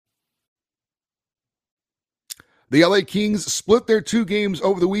The LA Kings split their two games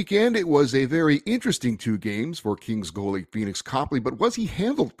over the weekend. It was a very interesting two games for Kings goalie Phoenix Copley, but was he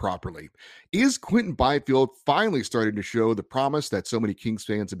handled properly? Is Quinton Byfield finally starting to show the promise that so many Kings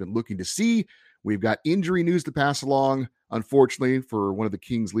fans have been looking to see? We've got injury news to pass along, unfortunately, for one of the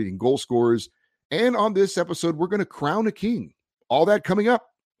Kings' leading goal scorers. And on this episode, we're going to crown a King. All that coming up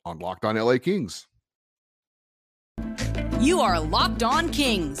on Locked On LA Kings. You are Locked On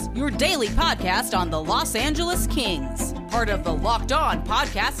Kings, your daily podcast on the Los Angeles Kings. Part of the Locked On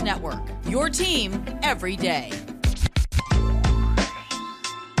Podcast Network, your team every day.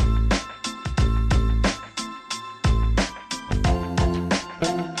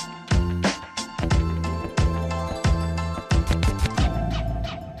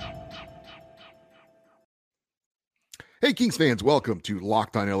 Hey, Kings fans, welcome to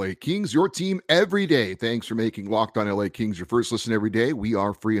Locked On LA Kings, your team every day. Thanks for making Locked On LA Kings your first listen every day. We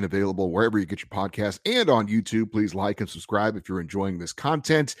are free and available wherever you get your podcasts and on YouTube. Please like and subscribe if you're enjoying this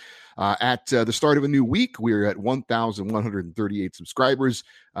content. At the start of a new week, we're at 1,138 subscribers.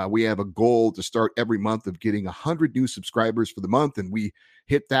 We have a goal to start every month of getting 100 new subscribers for the month, and we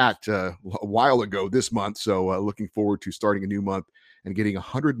hit that a while ago this month. So looking forward to starting a new month and getting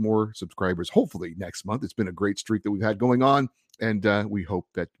 100 more subscribers, hopefully next month. It's been a great streak that we've had going on, and we hope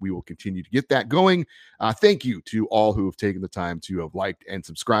that we will continue to get that going. Thank you to all who have taken the time to have liked and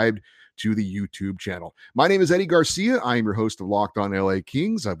subscribed to the YouTube channel. My name is Eddie Garcia. I am your host of Locked On LA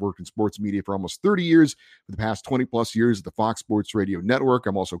Kings. I've worked in sports media for almost 30 years, for the past 20 plus years at the Fox Sports Radio Network.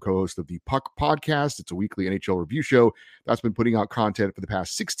 I'm also co-host of the Puck Podcast. It's a weekly NHL review show that's been putting out content for the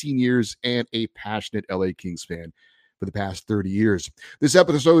past 16 years, and a passionate LA Kings fan for the past 30 years. This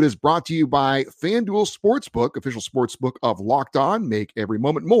episode is brought to you by FanDuel Sportsbook, official sportsbook of Locked On. Make every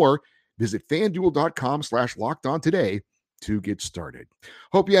moment more. Visit FanDuel.com/LockedOn today to get started.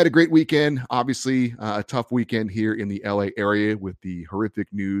 Hope you had a great weekend. Obviously, a tough weekend here in the LA area with the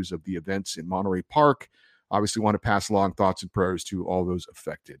horrific news of the events in Monterey Park. Obviously, want to pass along thoughts and prayers to all those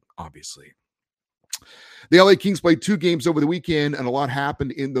affected, obviously. The LA Kings played two games over the weekend, and a lot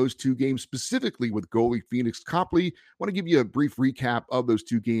happened in those two games, specifically with goalie Phoenix Copley. I want to give you a brief recap of those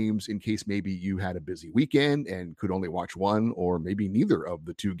two games in case maybe you had a busy weekend and could only watch one or maybe neither of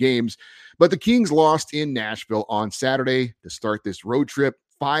the two games. But the Kings lost in Nashville on Saturday to start this road trip.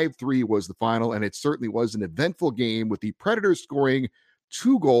 5-3 was the final, and it certainly was an eventful game with the Predators scoring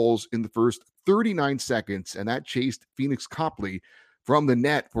 2 goals in the first 39 seconds, and that chased Phoenix Copley from the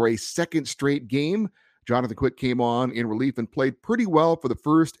net for a second straight game. Jonathan Quick came on in relief and played pretty well for the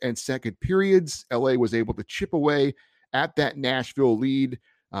first and second periods. LA was able to chip away at that Nashville lead.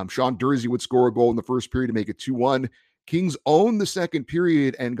 Sean Durzi would score a goal in the first period to make it 2-1. Kings owned the second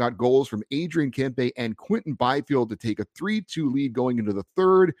period and got goals from Adrian Kempe and Quinton Byfield to take a 3-2 lead going into the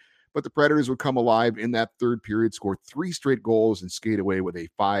third. But the Predators would come alive in that third period, score 3 straight goals, and skate away with a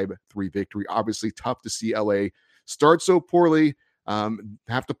 5-3 victory. Obviously, tough to see LA start so poorly.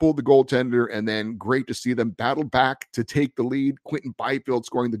 Have to pull the goaltender, and then great to see them battle back to take the lead. Quinton Byfield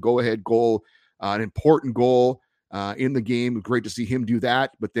scoring the go-ahead goal, an important goal in the game. Great to see him do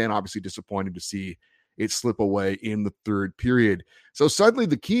that, but then obviously disappointed to see it slip away in the third period. So suddenly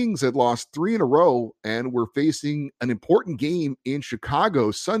the Kings had lost 3 in a row and were facing an important game in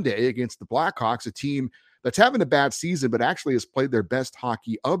Chicago Sunday against the Blackhawks, a team that's having a bad season, but actually has played their best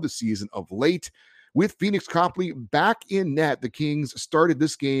hockey of the season of late. With Phoenix Copley back in net, the Kings started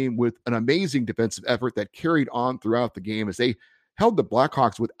this game with an amazing defensive effort that carried on throughout the game as they held the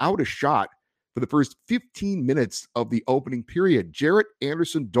Blackhawks without a shot for the first 15 minutes of the opening period. Jarrett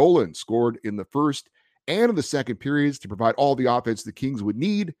Anderson-Dolan scored in the first and in the second periods to provide all the offense the Kings would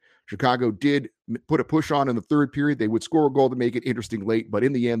need. Chicago did put a push on in the third period. They would score a goal to make it interesting late, but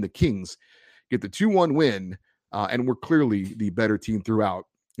in the end, the Kings get the 2-1 win and were clearly the better team throughout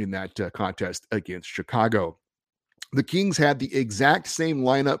in that contest against Chicago. The Kings had the exact same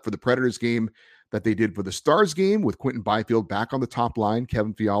lineup for the Predators game that they did for the Stars game, with Quinton Byfield back on the top line,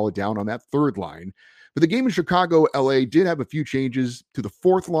 Kevin Fiala down on that third line. For the game in Chicago, LA did have a few changes to the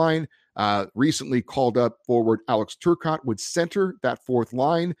fourth line. Recently called up forward Alex Turcotte would center that fourth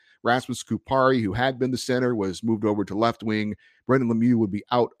line. Rasmus Kupari, who had been the center, was moved over to left wing. Brendan Lemieux would be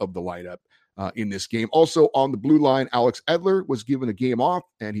out of the lineup in this game. Also on the blue line, Alex Edler was given a game off,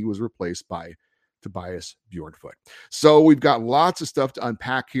 and he was replaced by Tobias Bjornfot. So we've got lots of stuff to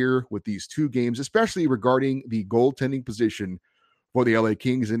unpack here with these two games, especially regarding the goaltending position for the LA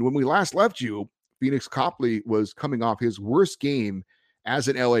Kings. And when we last left you, Phoenix Copley was coming off his worst game as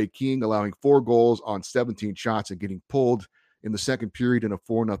an LA King, allowing 4 goals on 17 shots and getting pulled in the second period in a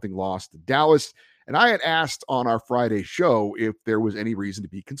 4-0 loss to Dallas. And I had asked on our Friday show if there was any reason to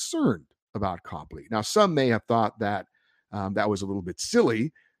be concerned about Copley. Now, some may have thought that that was a little bit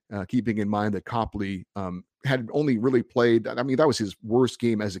silly, keeping in mind that Copley had only really played, I mean, that was his worst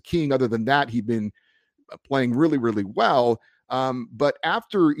game as a King. Other than that, he'd been playing really, really well. But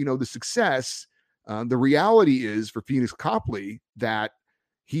after, the success, the reality is for Phoenix Copley that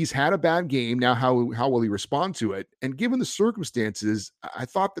he's had a bad game. Now, how will he respond to it? And given the circumstances, I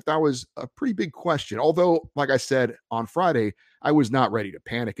thought that was a pretty big question. Although, like I said on Friday, I was not ready to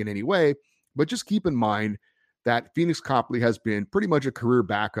panic in any way. But just keep in mind that Phoenix Copley has been pretty much a career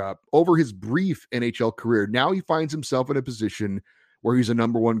backup over his brief NHL career. Now he finds himself in a position where he's a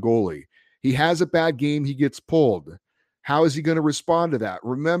number one goalie. He has a bad game, he gets pulled. How is he going to respond to that?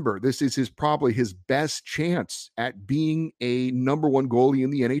 Remember, this is probably his best chance at being a number one goalie in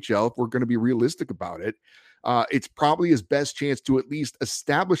the NHL, if we're going to be realistic about it. It's probably his best chance to at least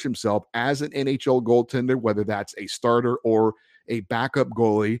establish himself as an NHL goaltender, whether that's a starter or a backup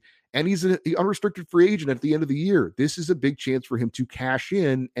goalie. And he's an unrestricted free agent at the end of the year. This is a big chance for him to cash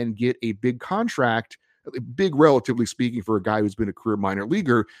in and get a big contract, big relatively speaking, for a guy who's been a career minor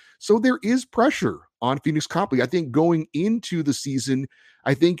leaguer. So there is pressure on Phoenix Copley. I think going into the season,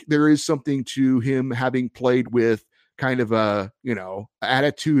 I think there is something to him having played with kind of a,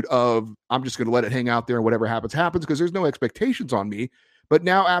 attitude of, I'm just going to let it hang out there and whatever happens, happens, because there's no expectations on me. But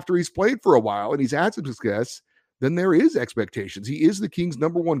now after he's played for a while and he's had some success, then there is expectations. He is the Kings'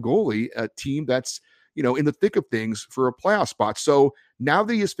 number one goalie, a team that's, in the thick of things for a playoff spot. So now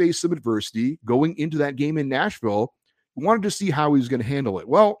that he has faced some adversity going into that game in Nashville, wanted to see how he was going to handle it.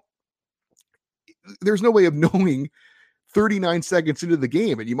 Well, there's no way of knowing 39 seconds into the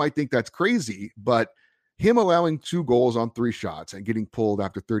game, and you might think that's crazy, but him allowing 2 goals on 3 shots and getting pulled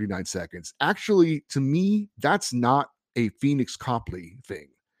after 39 seconds, actually, to me, that's not a Phoenix Copley thing.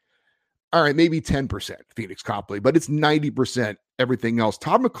 All right, maybe 10% Phoenix Copley, but it's 90% everything else.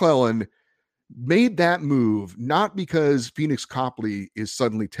 Todd McLellan made that move not because Phoenix Copley is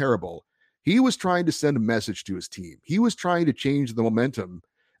suddenly terrible. He was trying to send a message to his team. He was trying to change the momentum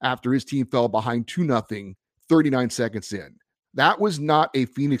after his team fell behind 2-0, 39 seconds in. That was not a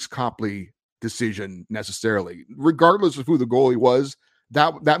Phoenix Copley decision necessarily. Regardless of who the goalie was,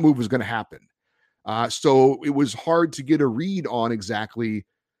 that move was going to happen. So it was hard to get a read on exactly,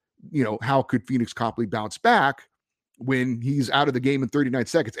 how could Phoenix Copley bounce back when he's out of the game in 39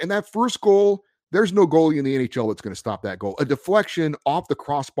 seconds. And that first goal, there's no goalie in the NHL that's going to stop that goal. A deflection off the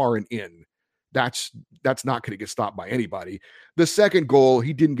crossbar and in, that's not going to get stopped by anybody. The second goal,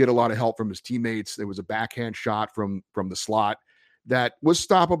 he didn't get a lot of help from his teammates. There was a backhand shot from the slot that was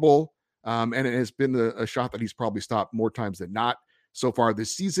stoppable. And it has been a shot that he's probably stopped more times than not so far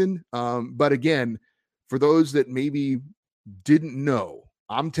this season. But again, for those that maybe didn't know,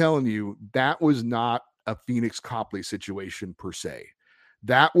 I'm telling you, that was not a Phoenix Copley situation per se.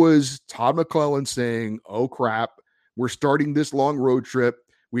 That was Todd McLellan saying, oh crap, we're starting this long road trip.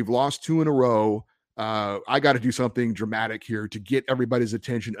 We've lost 2 in a row. I got to do something dramatic here to get everybody's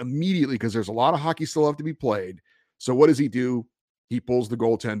attention immediately, because there's a lot of hockey still left to be played. So what does he do? He pulls the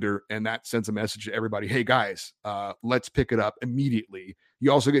goaltender, and that sends a message to everybody. Hey guys, let's pick it up immediately.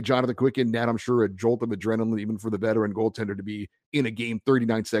 You also get Jonathan Quick in net. I'm sure a jolt of adrenaline, even for the veteran goaltender, to be in a game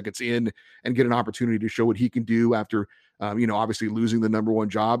 39 seconds in and get an opportunity to show what he can do after, obviously losing the number one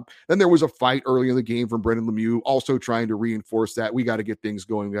job. Then there was a fight early in the game from Brendan Lemieux, also trying to reinforce that we got to get things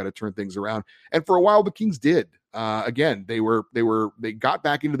going. We got to turn things around. And for a while, the Kings did. Again, they got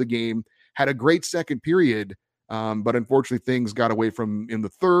back into the game, had a great second period. But unfortunately, things got away from in the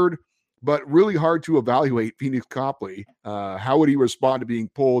third. But really hard to evaluate Phoenix Copley. How would he respond to being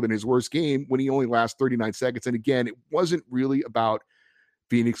pulled in his worst game when he only lasts 39 seconds? And again, it wasn't really about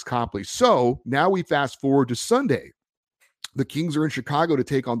Phoenix Copley. So now we fast forward to Sunday. The Kings are in Chicago to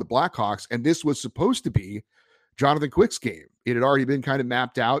take on the Blackhawks, and this was supposed to be Jonathan Quick's game. It had already been kind of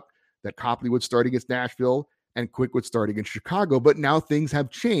mapped out that Copley would start against Nashville and Quick would start against Chicago, but now things have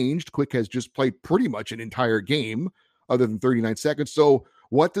changed. Quick has just played pretty much an entire game other than 39 seconds. So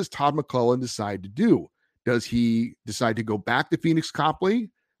what does Todd McLellan decide to do? Does he decide to go back to Phoenix Copley,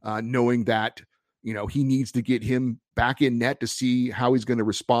 knowing that, he needs to get him back in net to see how he's going to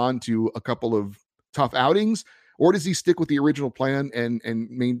respond to a couple of tough outings? Or does he stick with the original plan and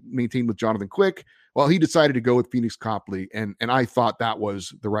maintain with Jonathan Quick? Well, he decided to go with Phoenix Copley, and I thought that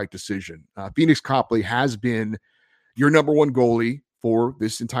was the right decision. Phoenix Copley has been your number one goalie for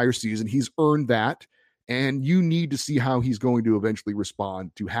this entire season. He's earned that, and you need to see how he's going to eventually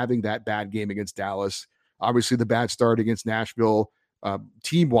respond to having that bad game against Dallas. Obviously, the bad start against Nashville,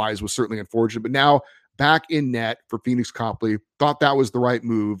 team-wise, was certainly unfortunate, but now back in net for Phoenix Copley. Thought that was the right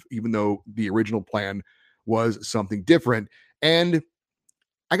move, even though the original plan was something different. And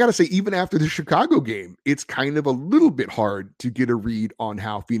I got to say, even after the Chicago game, it's kind of a little bit hard to get a read on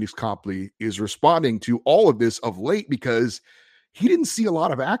how Phoenix Copley is responding to all of this of late because he didn't see a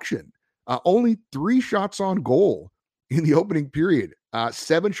lot of action. Only 3 shots on goal in the opening period,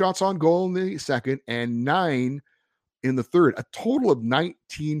 7 shots on goal in the second, and 9 in the third, a total of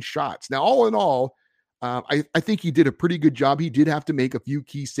 19 shots. Now, all in all, I think he did a pretty good job. He did have to make a few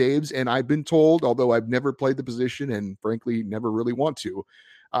key saves, and I've been told, although I've never played the position and frankly never really want to,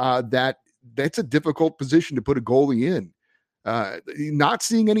 that that's a difficult position to put a goalie in. Not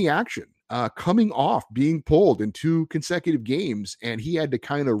seeing any action, coming off being pulled in 2 consecutive games, and he had to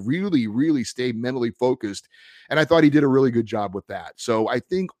kind of really, really stay mentally focused. And I thought he did a really good job with that. So I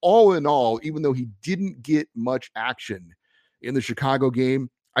think all in all, even though he didn't get much action in the Chicago game,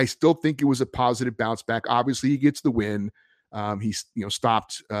 I still think it was a positive bounce back. Obviously, he gets the win. He's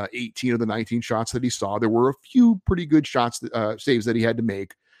stopped 18 of the 19 shots that he saw. There were a few pretty good shots, saves that he had to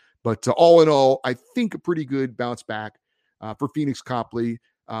make. But all in all, I think a pretty good bounce back for Phoenix Copley.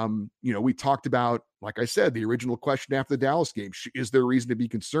 We talked about, like I said, the original question after the Dallas game. Is there reason to be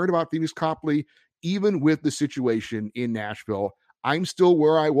concerned about Phoenix Copley, even with the situation in Nashville? I'm still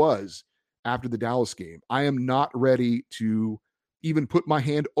where I was after the Dallas game. I am not ready to even put my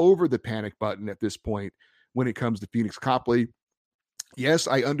hand over the panic button at this point when it comes to Phoenix Copley. Yes,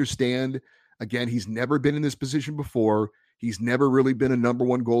 I understand. Again, he's never been in this position before. He's never really been a number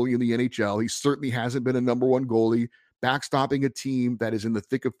 1 goalie in the NHL. He certainly hasn't been a number 1 goalie backstopping a team that is in the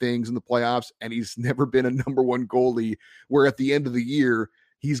thick of things in the playoffs, and he's never been a number 1 goalie where at the end of the year,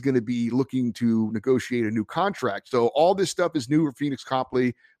 he's going to be looking to negotiate a new contract. So all this stuff is new for Phoenix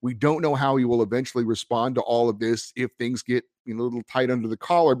Copley. We don't know how he will eventually respond to all of this if things get a little tight under the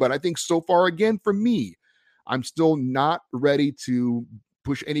collar. But I think so far, again, for me, I'm still not ready to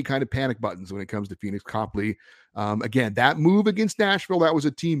push any kind of panic buttons when it comes to Phoenix Copley. Again, that move against Nashville, that was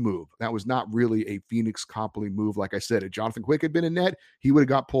a team move. That was not really a Phoenix Copley move. Like I said, if Jonathan Quick had been in net, he would have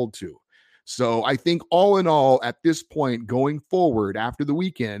got pulled too. So I think all in all, at this point, going forward after the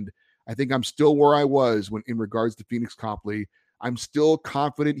weekend, I think I'm still where I was when in regards to Phoenix Copley. I'm still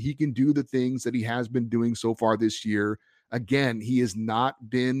confident he can do the things that he has been doing so far this year. Again, he has not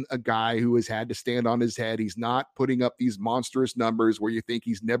been a guy who has had to stand on his head. He's not putting up these monstrous numbers where you think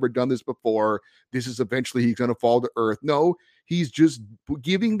he's never done this before. This is eventually he's going to fall to earth. No, he's just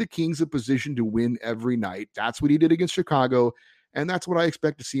giving the Kings a position to win every night. That's what he did against Chicago, and that's what I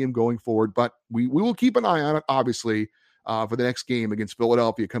expect to see him going forward. But we will keep an eye on it, obviously, for the next game against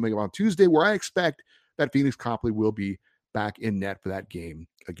Philadelphia coming up on Tuesday, where I expect that Phoenix Copley will be back in net for that game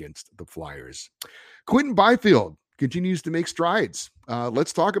against the Flyers. Quinton Byfield continues to make strides.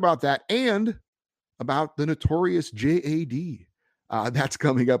 Let's talk about that and about the notorious JAD. That's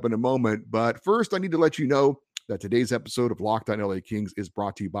coming up in a moment. But first, I need to let you know that today's episode of Locked on LA Kings is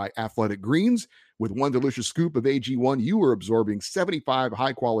brought to you by Athletic Greens. With one delicious scoop of AG1, you are absorbing 75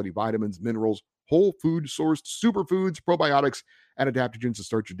 high-quality vitamins, minerals, whole food-sourced superfoods, probiotics, and adaptogens to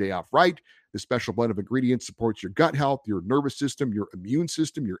start your day off right. This special blend of ingredients supports your gut health, your nervous system, your immune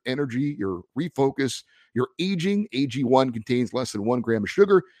system, your energy, your refocus, your aging. AG1 contains less than 1 gram of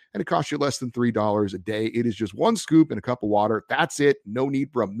sugar, and it costs you less than $3 a day. It is just 1 scoop in a cup of water. That's it. No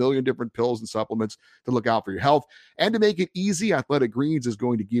need for a million different pills and supplements to look out for your health. And to make it easy, Athletic Greens is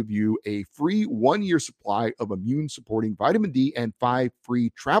going to give you a free 1-year supply of immune-supporting vitamin D and 5 free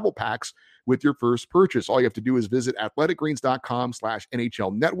travel packs with your first purchase. All you have to do is visit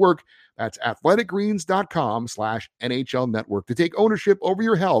athleticgreens.com/NHL network. That's athleticgreens.com/NHL network to take ownership over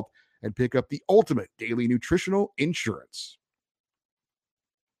your health and pick up the ultimate daily nutritional insurance.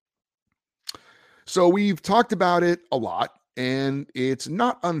 So we've talked about it a lot, and it's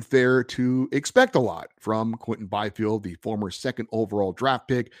not unfair to expect a lot from Quinton Byfield, the former 2nd overall draft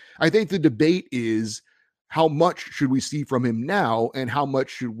pick. I think the debate is how much should we see from him now and how much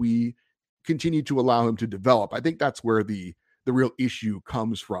should we continue to allow him to develop. I think that's where the real issue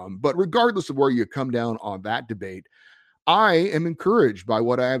comes from. But regardless of where you come down on that debate, I am encouraged by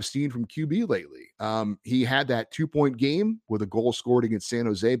what I have seen from QB lately. He had that 2-point game with a goal scored against San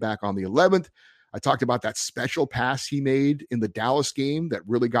Jose back on the 11th. I talked about that special pass he made in the Dallas game that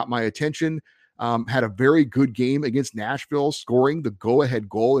really got my attention. Had a very good game against Nashville, scoring the go-ahead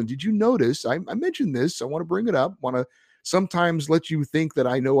goal. And did you notice, I mentioned this, I want to bring it up, want to sometimes let you think that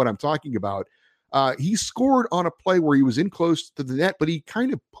I know what I'm talking about. He scored on a play where he was in close to the net, but he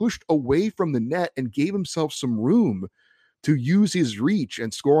kind of pushed away from the net and gave himself some room to use his reach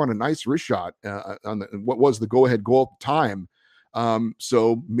and score on a nice wrist shot on what was the go-ahead goal at the time.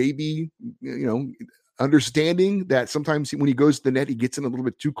 So maybe, understanding that sometimes when he goes to the net, he gets in a little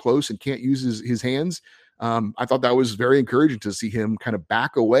bit too close and can't use his hands. I thought that was very encouraging to see him kind of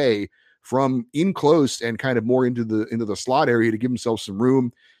back away from in close and kind of more into the slot area to give himself some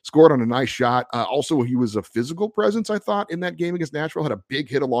room. Scored on a nice shot. Also, he was a physical presence, I thought, in that game against Nashville. Had a big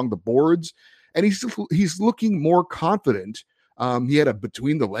hit along the boards, and he's looking more confident. He had a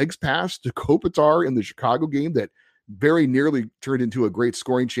between the legs pass to Kopitar in the Chicago game that very nearly turned into a great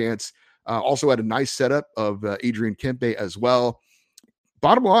scoring chance. Also had a nice setup of Adrian Kempe as well.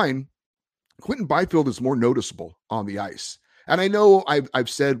 Bottom line, Quinton Byfield is more noticeable on the ice. And I know I've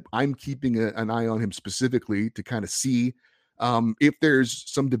said I'm keeping an eye on him specifically to kind of see if there's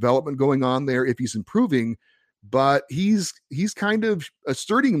some development going on there, if he's improving, but he's kind of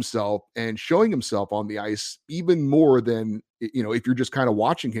asserting himself and showing himself on the ice even more than, if you're just kind of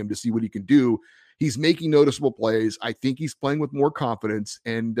watching him to see what he can do. He's making noticeable plays. I think he's playing with more confidence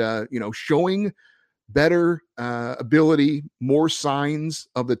and, showing better ability, more signs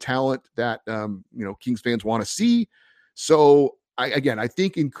of the talent that, Kings fans want to see. So I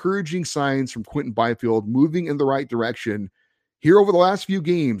think encouraging signs from Quinton Byfield moving in the right direction here over the last few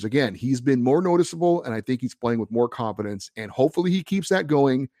games. Again, he's been more noticeable, and I think he's playing with more confidence, and hopefully he keeps that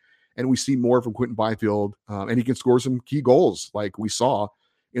going and we see more from Quinton Byfield, and he can score some key goals like we saw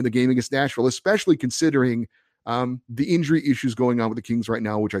in the game against Nashville, especially considering the injury issues going on with the Kings right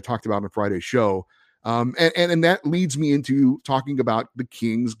now, which I talked about on Friday's show. And that leads me into talking about the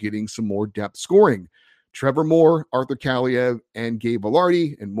Kings getting some more depth scoring. Trevor Moore, Arthur Kaliyev, and Gabe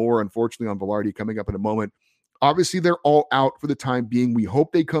Vilardi, and more, unfortunately, on Vilardi coming up in a moment. Obviously, they're all out for the time being. We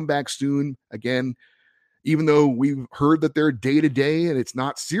hope they come back soon. Again, even though we've heard that they're day-to-day and it's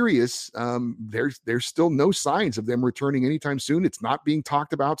not serious, there's still no signs of them returning anytime soon. It's not being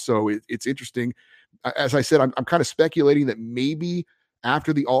talked about, so it's interesting. As I said, I'm kind of speculating that maybe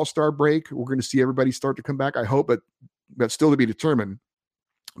after the All-Star break, we're going to see everybody start to come back. I hope, but that's still to be determined.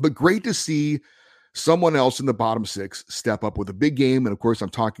 But great to see someone else in the bottom six step up with a big game. And of course, I'm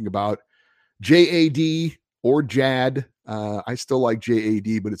talking about JAD or Jad. I still like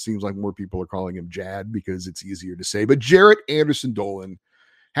JAD, but it seems like more people are calling him Jad because it's easier to say. But Jaret Anderson-Dolan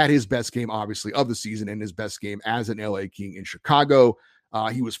had his best game, obviously, of the season and his best game as an LA King in Chicago.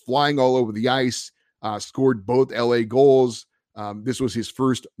 He was flying all over the ice, scored both LA goals. This was his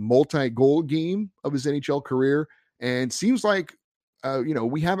first multi-goal game of his NHL career, and seems like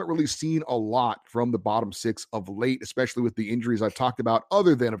we haven't really seen a lot from the bottom six of late, especially with the injuries I've talked about,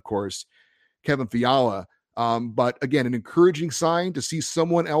 other than, of course, Kevin Fiala. But again, an encouraging sign to see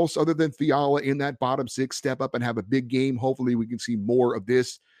someone else other than Fiala in that bottom six step up and have a big game. Hopefully we can see more of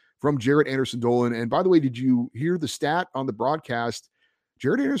this from Jaret Anderson-Dolan. And by the way, did you hear the stat on the broadcast?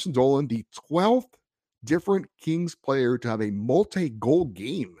 Jaret Anderson-Dolan, the 12th different Kings player to have a multi-goal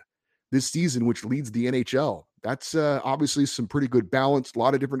game this season, which leads the NHL. That's obviously some pretty good balance. A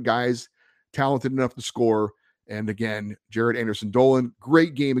lot of different guys talented enough to score. And again, Jaret Anderson-Dolan,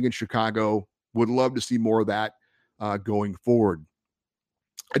 great game against Chicago. Would love to see more of that going forward.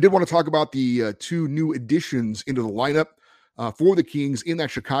 I did want to talk about the two new additions into the lineup for the Kings in that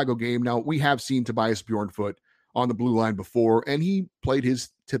Chicago game. Now, we have seen Tobias Bjornfot on the blue line before, and he played his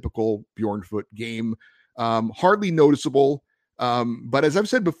typical Bjornfot game. Hardly noticeable. But as I've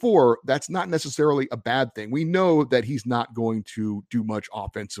said before, that's not necessarily a bad thing. We know that he's not going to do much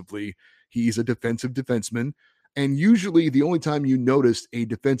offensively. He's a defensive defenseman. And usually the only time you notice a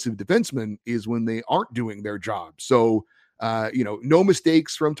defensive defenseman is when they aren't doing their job. So, no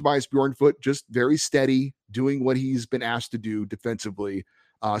mistakes from Tobias Bjornfot, just very steady, doing what he's been asked to do defensively.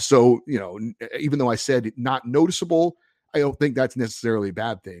 Even though I said not noticeable, I don't think that's necessarily a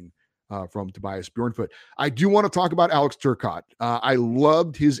bad thing from Tobias Bjornfot. I do want to talk about Alex Turcotte. I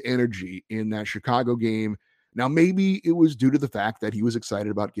loved his energy in that Chicago game. Now, maybe it was due to the fact that he was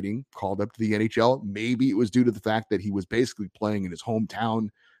excited about getting called up to the NHL. Maybe it was due to the fact that he was basically playing in his hometown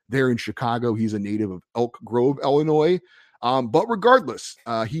there in Chicago. He's a native of Elk Grove, Illinois. But regardless,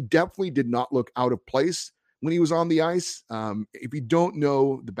 he definitely did not look out of place when he was on the ice. If you don't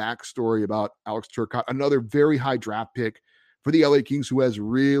know the backstory about Alex Turcotte, another very high draft pick for the LA Kings who has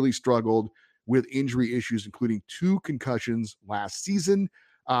really struggled with injury issues, including 2 concussions last season.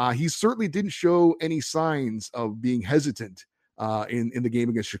 He certainly didn't show any signs of being hesitant in the game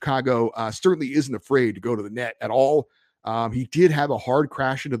against Chicago. Certainly isn't afraid to go to the net at all. He did have a hard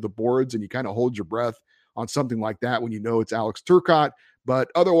crash into the boards, and you kind of hold your breath on something like that when you know it's Alex Turcotte,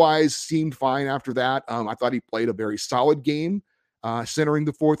 but otherwise seemed fine after that. I thought he played a very solid game centering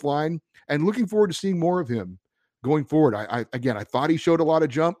the fourth line, and looking forward to seeing more of him going forward. I thought he showed a lot of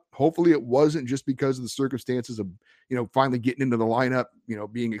jump. Hopefully it wasn't just because of the circumstances of, finally getting into the lineup,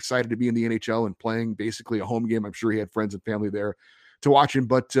 being excited to be in the NHL and playing basically a home game. I'm sure he had friends and family there to watch him,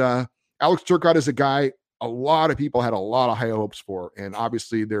 but Alex Turcotte is a guy a lot of people had a lot of high hopes for. And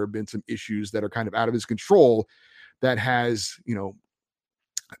obviously there have been some issues that are kind of out of his control that has,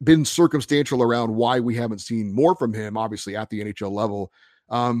 been circumstantial around why we haven't seen more from him, obviously at the NHL level.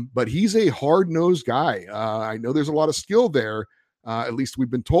 But he's a hard-nosed guy. I know there's a lot of skill there. At least we've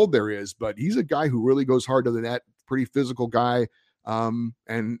been told there is, but he's a guy who really goes hard to the net, pretty physical guy. And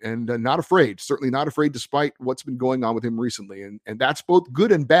not afraid, certainly not afraid, despite what's been going on with him recently. And that's both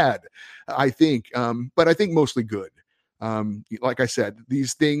good and bad, I think. But I think mostly good. Like I said,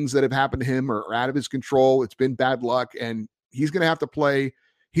 these things that have happened to him are out of his control. It's been bad luck, and he's going to have to play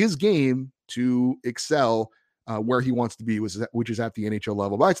his game to excel where he wants to be, which is at the NHL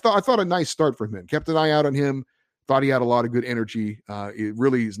level. But I thought a nice start from him. Kept an eye out on him. Thought he had a lot of good energy. It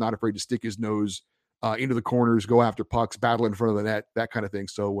really is not afraid to stick his nose into the corners, go after pucks, battle in front of the net, that kind of thing.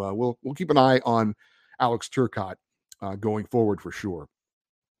 So we'll keep an eye on Alex Turcotte going forward for sure.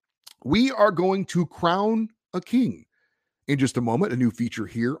 We are going to crown a king in just a moment, a new feature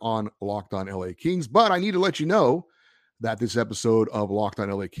here on Locked On LA Kings. But I need to let you know that this episode of Locked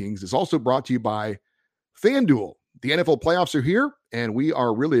On LA Kings is also brought to you by FanDuel. The NFL playoffs are here, and we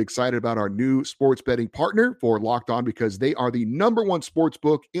are really excited about our new sports betting partner for Locked On because they are the number one sports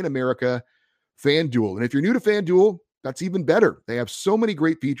book in America, FanDuel. And if you're new to FanDuel, that's even better. They have so many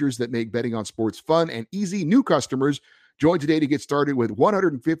great features that make betting on sports fun and easy. New customers join today to get started with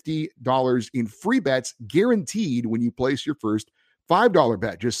 $150 in free bets guaranteed when you place your first $5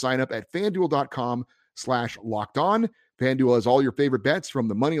 bet. Just sign up at FanDuel.com/lockedon. FanDuel has all your favorite bets from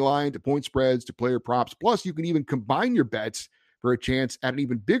the money line to point spreads to player props. Plus, you can even combine your bets for a chance at an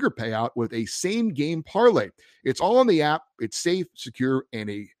even bigger payout with a same game parlay. It's all on the app. It's safe, secure,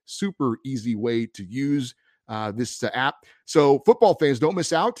 and a super easy way to use this app. So football fans, don't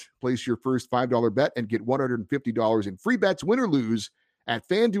miss out. Place your first $5 bet and get $150 in free bets, win or lose, at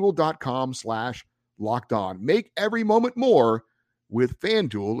FanDuel.com/lockedon. Make every moment more with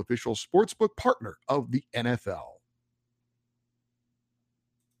FanDuel, official sportsbook partner of the NFL.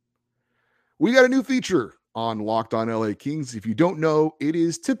 We got a new feature on Locked On LA Kings. If you don't know, it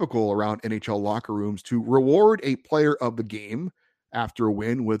is typical around NHL locker rooms to reward a player of the game after a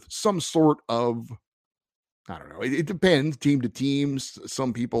win with some sort of, I don't know, it depends team to team.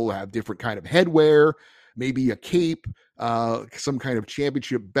 Some people have different kind of headwear, maybe a cape, some kind of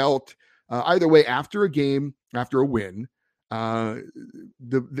championship belt. Either way, after a game, after a win,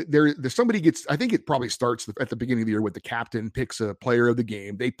 there's somebody gets, I think it probably starts at the beginning of the year with the captain picks a player of the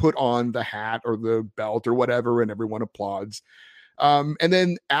game. They put on the hat or the belt or whatever, and everyone applauds. And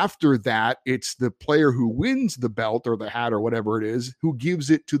then after that, it's the player who wins the belt or the hat or whatever it is, who gives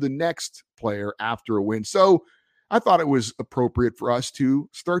it to the next player after a win. So I thought it was appropriate for us to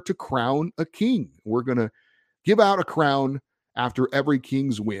start to crown a king. We're going to give out a crown after every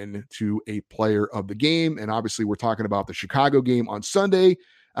Kings win to a player of the game. And obviously we're talking about the Chicago game on Sunday.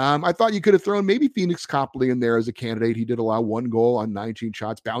 I thought you could have thrown maybe Phoenix Copley in there as a candidate. He did allow 1 goal on 19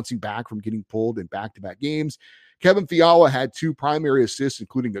 shots, bouncing back from getting pulled in back-to-back games. Kevin Fiala had 2 primary assists,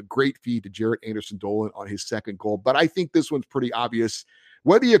 including a great feed to Jarrett Anderson-Dolan on his second goal. But I think this one's pretty obvious.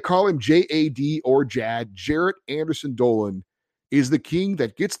 Whether you call him JAD or Jad, Jarrett Anderson-Dolan is the king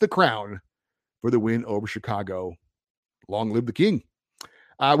that gets the crown for the win over Chicago. Long live the king.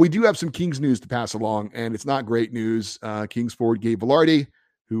 We do have some Kings news to pass along, and it's not great news. Kings forward Gabe Vilardi,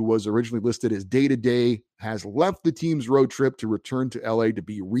 who was originally listed as day-to-day, has left the team's road trip to return to LA to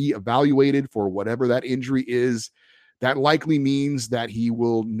be reevaluated for whatever that injury is. That likely means that he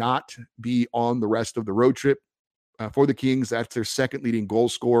will not be on the rest of the road trip for the Kings. That's their second leading goal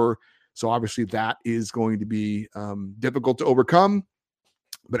scorer. So obviously that is going to be difficult to overcome.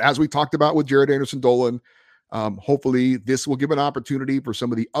 But as we talked about with Jarrett Anderson-Dolan, hopefully this will give an opportunity for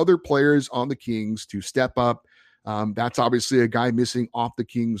some of the other players on the Kings to step up. That's obviously a guy missing off the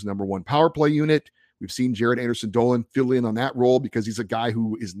Kings' number 1 power play unit. We've seen Jarrett Anderson-Dolan fill in on that role because he's a guy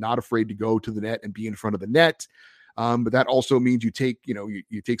who is not afraid to go to the net and be in front of the net. But that also means you take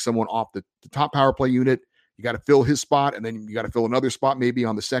someone off the top power play unit. You got to fill his spot, and then you got to fill another spot maybe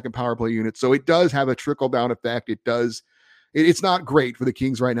on the second power play unit. So it does have a trickle-down effect. It's not great for the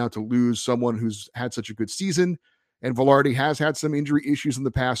Kings right now to lose someone who's had such a good season. And Vilardi has had some injury issues in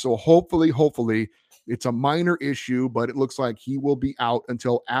the past. So hopefully it's a minor issue, but it looks like he will be out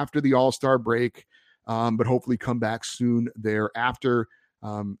until after the All-Star break, but hopefully come back soon thereafter.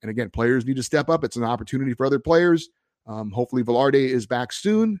 And again, players need to step up. It's an opportunity for other players. Hopefully Vilardi is back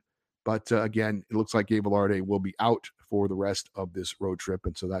soon. But again, it looks like Gabe Vilardi will be out for the rest of this road trip.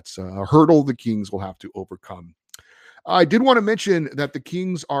 And so that's a hurdle the Kings will have to overcome. I did want to mention that the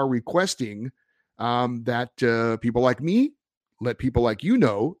Kings are requesting that people like me let people like you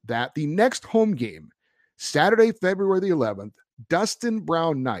know that the next home game Saturday, February the 11th, Dustin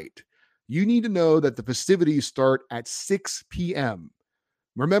Brown night. You need to know that the festivities start at 6 p.m.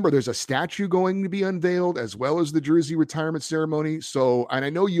 Remember, there's a statue going to be unveiled as well as the jersey retirement ceremony. So, and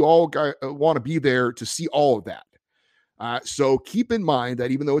I know you all want to be there to see all of that. So keep in mind that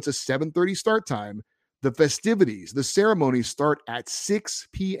even though it's a 7:30 start time, the festivities, the ceremonies start at 6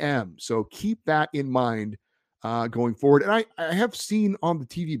 p.m. So keep that in mind going forward. And I have seen on the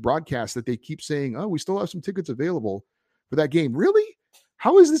TV broadcast that they keep saying, oh, we still have some tickets available for that game. Really?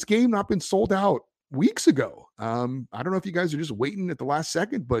 How has this game not been sold out weeks ago? I don't know if you guys are just waiting at the last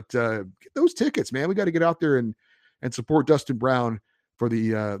second, but get those tickets, man. We got to get out there and support Dustin Brown for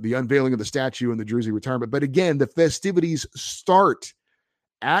the unveiling of the statue and the jersey retirement. But again, the festivities start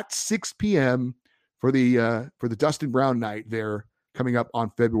at 6 p.m. for the Dustin Brown night there coming up on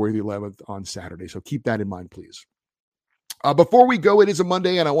February the 11th on Saturday. So keep that in mind, please. Before we go, it is a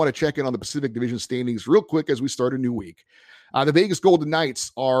Monday, and I want to check in on the Pacific Division standings real quick as we start a new week. The Vegas Golden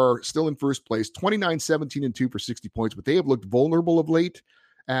Knights are still in first place, 29-17-2 for 60 points, but they have looked vulnerable of late.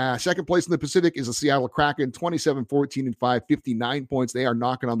 Second place in the Pacific is the Seattle Kraken, 27-14-5, 59 points. They are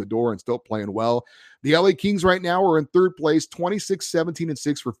knocking on the door and still playing well. The LA Kings right now are in third place,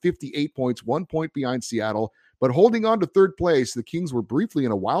 26-17-6 for 58 points, 1 point behind Seattle. But holding on to third place, the Kings were briefly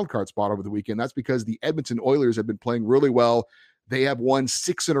in a wild card spot over the weekend. That's because the Edmonton Oilers have been playing really well. They have won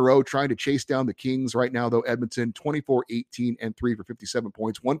 6 in a row trying to chase down the Kings right now, though. Edmonton 24-18-3 for 57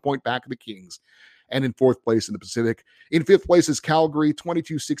 points, 1 point back of the Kings, and in fourth place in the Pacific. In fifth place is Calgary,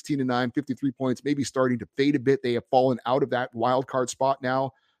 22-16-9, 53 points, maybe starting to fade a bit. They have fallen out of that wild card spot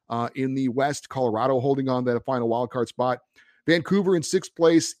now in the West. Colorado holding on to that final wild card spot. Vancouver in sixth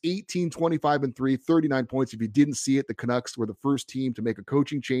place, 18-25-3, 39 points. If you didn't see it, the Canucks were the first team to make a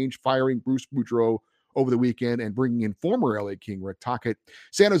coaching change, firing Bruce Boudreau over the weekend and bringing in former LA King Rick Tocchet.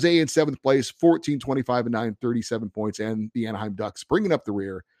 San Jose in seventh place, 14-25-9, 37 points. And the Anaheim Ducks bringing up the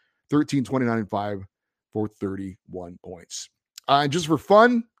rear, 13-29-5 for 31 points. And just for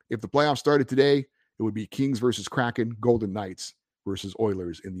fun, if the playoffs started today, it would be Kings versus Kraken, Golden Knights versus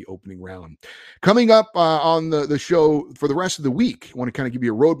Oilers in the opening round. Coming up on the show for the rest of the week, I want to kind of give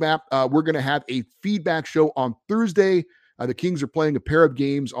you a roadmap. We're going to have a feedback show on Thursday. The Kings are playing a pair of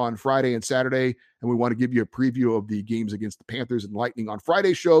games on Friday and Saturday, and we want to give you a preview of the games against the Panthers and Lightning on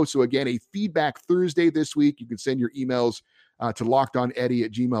Friday's show. So again, a feedback Thursday this week. You can send your emails to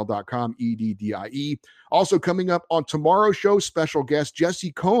lockedoneddie@gmail.com, EDDIE. Also coming up on tomorrow's show, special guest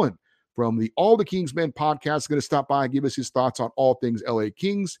Jesse Cohen from the All the Kings Men podcast is going to stop by and give us his thoughts on all things LA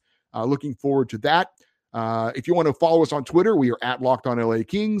Kings. Looking forward to that. If you want to follow us on Twitter, we are at Locked On LA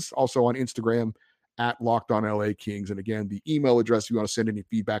Kings. Also on Instagram, at Locked On LA Kings. And again, the email address if you want to send any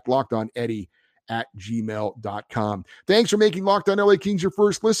feedback, lockedoneddie@gmail.com. Thanks for making Locked On LA Kings your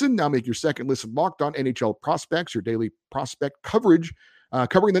first listen. Now make your second listen Locked On NHL Prospects, your daily prospect coverage,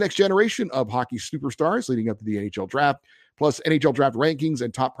 covering the next generation of hockey superstars leading up to the NHL draft, plus NHL draft rankings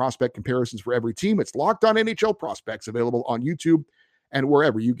and top prospect comparisons for every team. It's Locked On NHL Prospects, available on YouTube and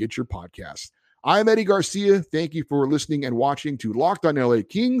wherever you get your podcasts. I'm Eddie Garcia. Thank you for listening and watching to Locked On LA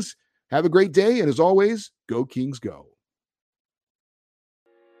Kings. Have a great day, and as always, go Kings go.